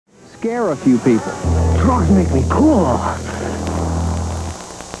scare a few people. Drugs make me cool.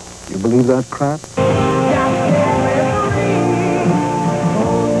 You believe that crap?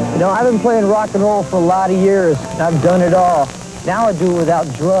 You know, I've been playing rock and roll for a lot of years. I've done it all. Now I do it without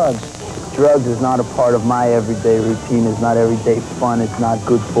drugs. Drugs is not a part of my everyday routine. It's not everyday fun. It's not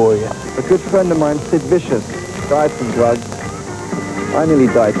good for you. A good friend of mine, Sid Vicious, died from drugs. I nearly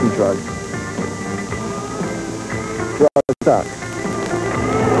died from drugs. Drugs suck.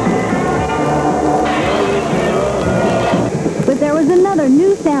 But there was another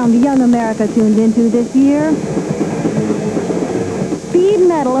new sound young America tuned into this year. Speed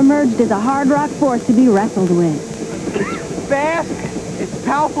metal emerged as a hard rock force to be wrestled with. It's fast, it's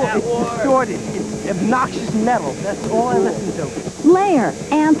powerful, it's distorted, it's obnoxious metal. That's all I listen to. Slayer,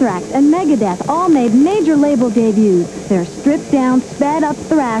 Anthrax, and Megadeth all made major label debuts. Their stripped-down, sped-up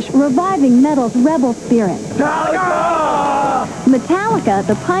thrash reviving metal's rebel spirit. Metallica,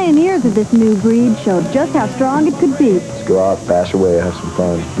 the pioneers of this new breed, showed just how strong it could be. Let's go out, bash away, have some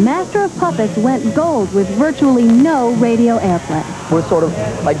fun. Master of Puppets went gold with virtually no radio airplay. We're sort of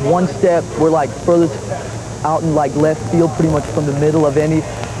like one step, we're like furthest out in like left field pretty much from the middle of any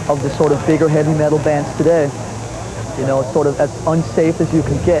of the sort of bigger heavy metal bands today. You know, it's sort of as unsafe as you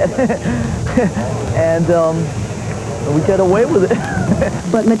can get. and we get away with it.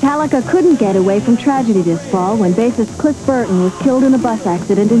 But Metallica couldn't get away from tragedy this fall when bassist Cliff Burton was killed in a bus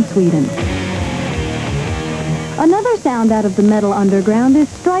accident in Sweden. Another sound out of the metal underground is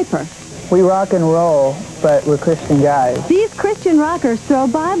Stryper. We rock and roll, but we're Christian guys. These Christian rockers throw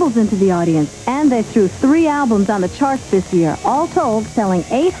Bibles into the audience, and they threw 3 albums on the charts this year, all told selling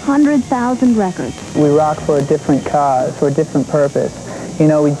 800,000 records. We rock for a different cause, for a different purpose. You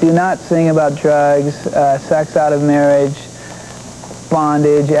know, we do not sing about drugs, sex out of marriage,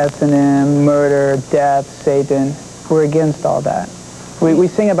 bondage, S&M, murder, death, Satan. We're against all that. We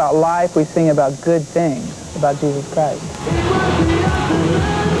sing about life, we sing about good things, about Jesus Christ.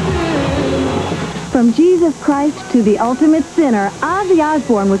 From Jesus Christ to the ultimate sinner, Ozzy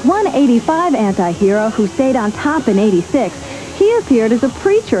Osbourne was one 85 anti-hero who stayed on top in 86. He appeared as a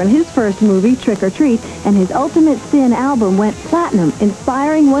preacher in his first movie, Trick or Treat, and his Ultimate Sin album went platinum,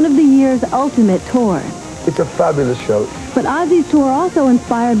 inspiring one of the year's ultimate tours. It's a fabulous show. But Ozzy's tour also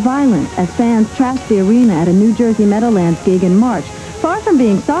inspired violence as fans trashed the arena at a New Jersey Meadowlands gig in March. Far from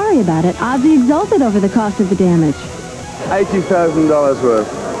being sorry about it, Ozzy exulted over the cost of the damage. $80,000 worth.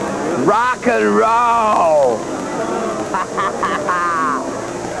 Rock and roll!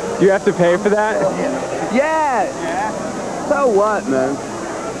 Do you have to pay for that? Yeah! So what, man?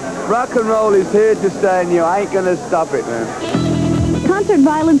 Rock and roll is here to stay and you ain't gonna stop it, man. Concert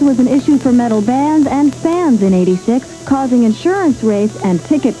violence was an issue for metal bands and fans in '86, causing insurance rates and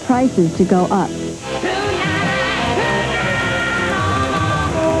ticket prices to go up.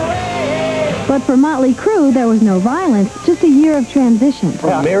 But for Motley Crue, there was no violence, just a year of transition.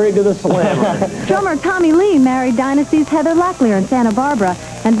 From Married to the Slammer. Drummer Tommy Lee married Dynasty's Heather Locklear in Santa Barbara,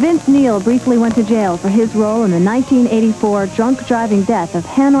 and Vince Neil briefly went to jail for his role in the 1984 drunk driving death of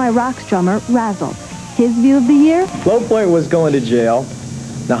Hanoi Rocks drummer Razzle. His view of the year? Low point was going to jail.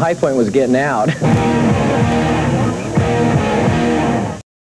 The high point was getting out.